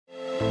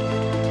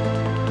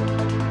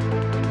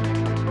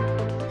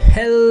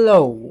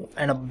Hello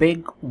and a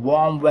big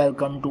warm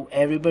welcome to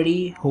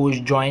everybody who is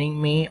joining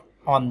me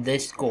on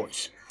this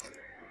course.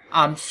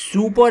 I'm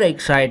super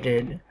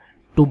excited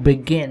to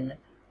begin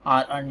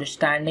our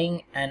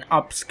understanding and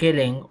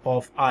upskilling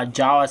of our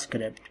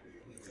JavaScript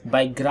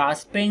by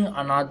grasping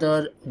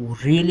another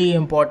really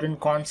important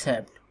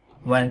concept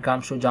when it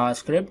comes to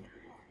JavaScript,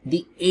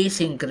 the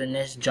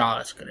asynchronous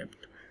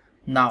JavaScript.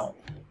 Now,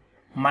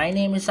 my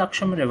name is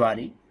Saksham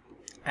Rivari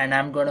and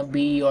I'm gonna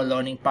be your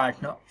learning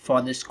partner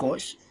for this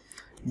course.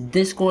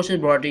 This course is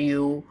brought to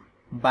you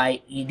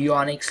by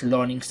Idionics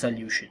Learning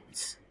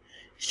Solutions.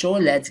 So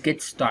let's get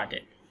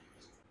started.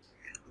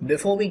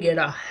 Before we get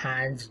our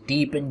hands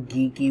deep and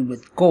geeky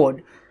with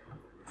code,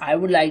 I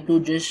would like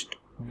to just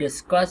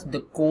discuss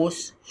the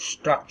course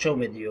structure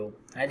with you.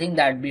 I think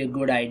that'd be a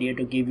good idea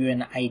to give you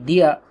an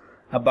idea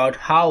about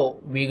how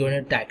we're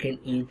going to tackle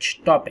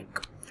each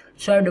topic.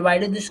 So I've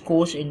divided this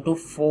course into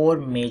 4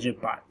 major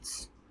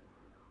parts.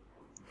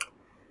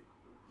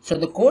 So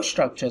the course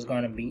structure is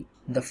going to be,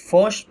 the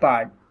first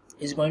part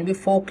is going to be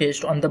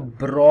focused on the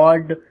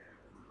broad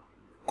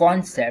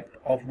concept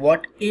of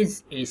what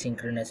is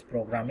asynchronous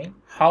programming,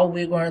 how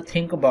we're going to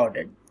think about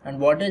it, and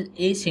what is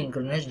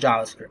asynchronous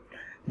JavaScript.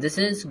 This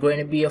is going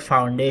to be a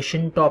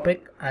foundation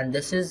topic, and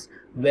this is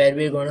where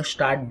we're going to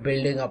start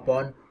building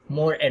upon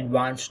more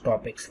advanced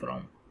topics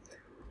from.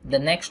 The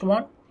next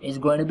one is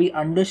going to be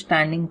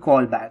understanding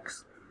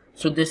callbacks.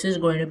 So this is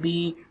going to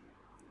be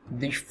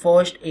the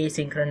first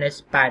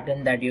asynchronous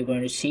pattern that you're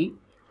going to see,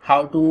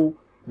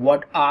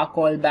 what are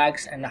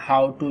callbacks and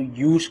how to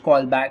use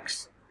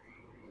callbacks.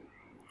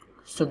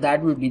 So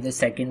that will be the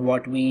second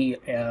what we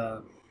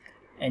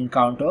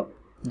encounter.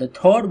 The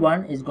third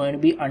one is going to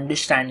be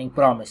understanding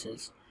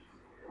promises.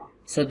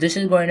 So this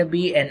is going to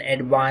be an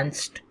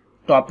advanced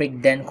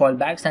topic, then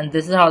callbacks, and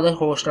this is how the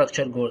whole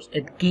structure goes.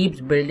 It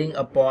keeps building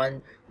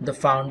upon the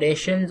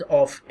foundations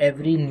of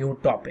every new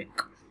topic.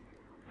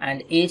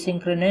 And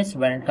asynchronous,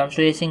 when it comes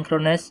to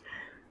asynchronous,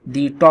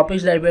 the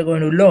topics that we're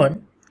going to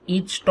learn,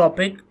 each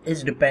topic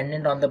is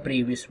dependent on the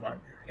previous one.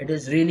 It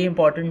is really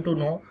important to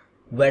know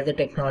where the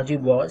technology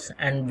was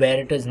and where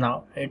it is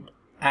now. It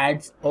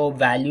adds a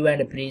value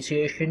and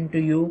appreciation to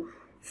you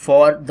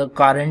for the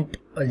current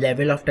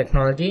level of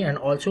technology, and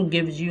also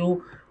gives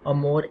you a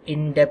more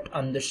in-depth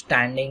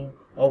understanding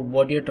of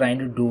what you're trying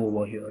to do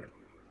over here.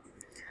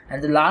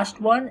 And the last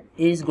one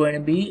is going to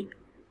be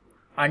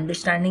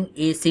understanding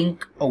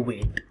async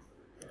await.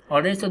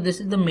 Alright, so this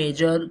is the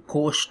major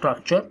course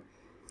structure.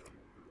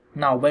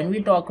 Now when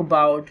we talk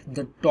about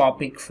the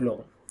topic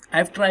flow,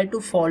 I've tried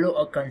to follow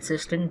a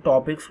consistent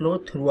topic flow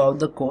throughout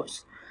the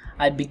course.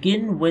 I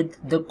begin with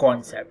the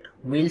concept.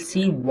 We'll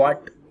see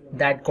what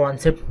that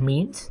concept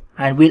means,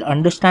 and we'll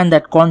understand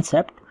that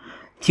concept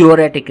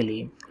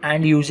theoretically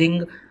and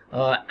using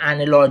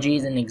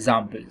analogies and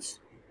examples.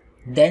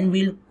 Then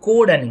we'll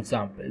code an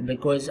example,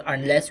 because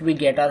unless we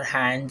get our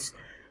hands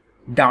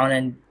down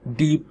and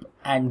deep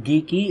and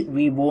geeky,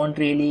 we won't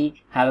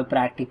really have a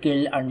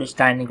practical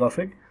understanding of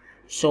it.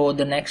 So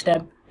the next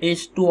step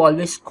is to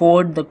always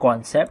code the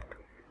concept.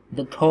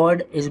 The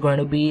third is going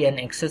to be an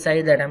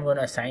exercise that I'm going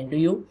to assign to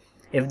you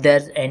if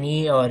there's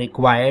any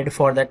required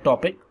for that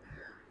topic,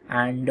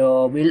 and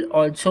we'll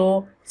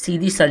also see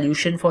the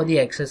solution for the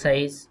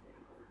exercise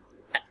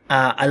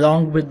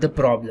along with the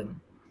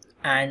problem,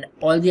 and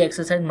all the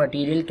exercise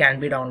material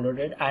can be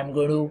downloaded. I'm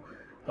going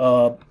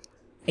to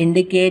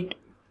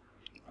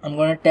I'm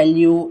going to tell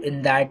you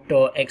in that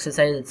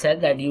exercise itself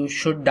that you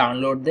should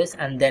download this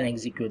and then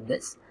execute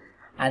this.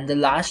 And the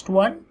last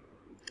one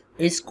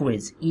is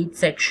quiz. Each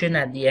section,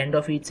 at the end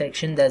of each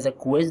section, there's a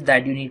quiz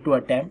that you need to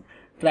attempt.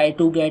 Try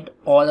to get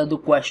all of the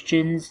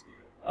questions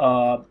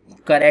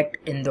correct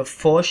in the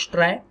first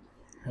try.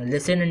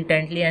 Listen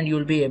intently and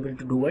you'll be able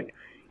to do it.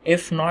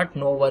 If not,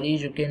 no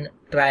worries, you can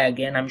try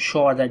again. I'm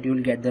sure that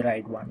you'll get the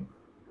right one.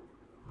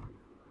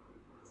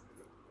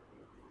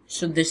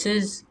 So this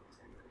is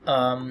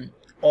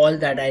all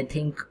that I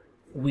think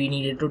we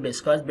needed to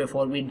discuss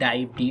before we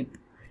dive deep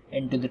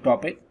into the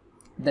topic.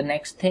 The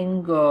next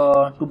thing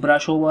to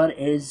brush over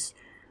is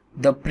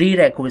the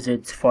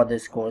prerequisites for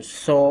this course.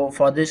 So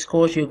for this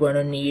course, you're going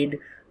to need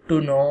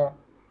to know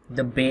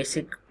the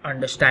basic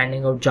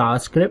understanding of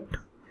JavaScript,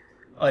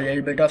 a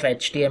little bit of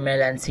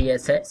HTML and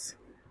CSS,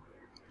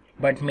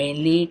 but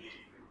mainly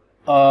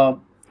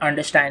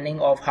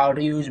understanding of how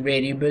to use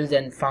variables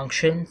and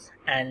functions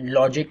and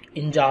logic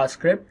in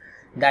JavaScript.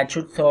 That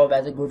should serve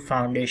as a good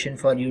foundation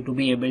for you to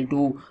be able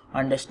to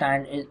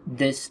understand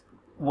this,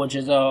 which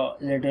is a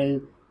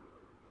little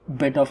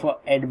bit of an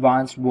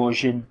advanced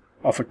version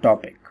of a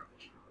topic.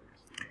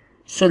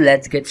 So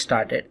let's get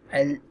started.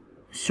 I'm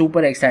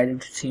super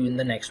excited to see you in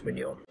the next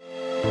video.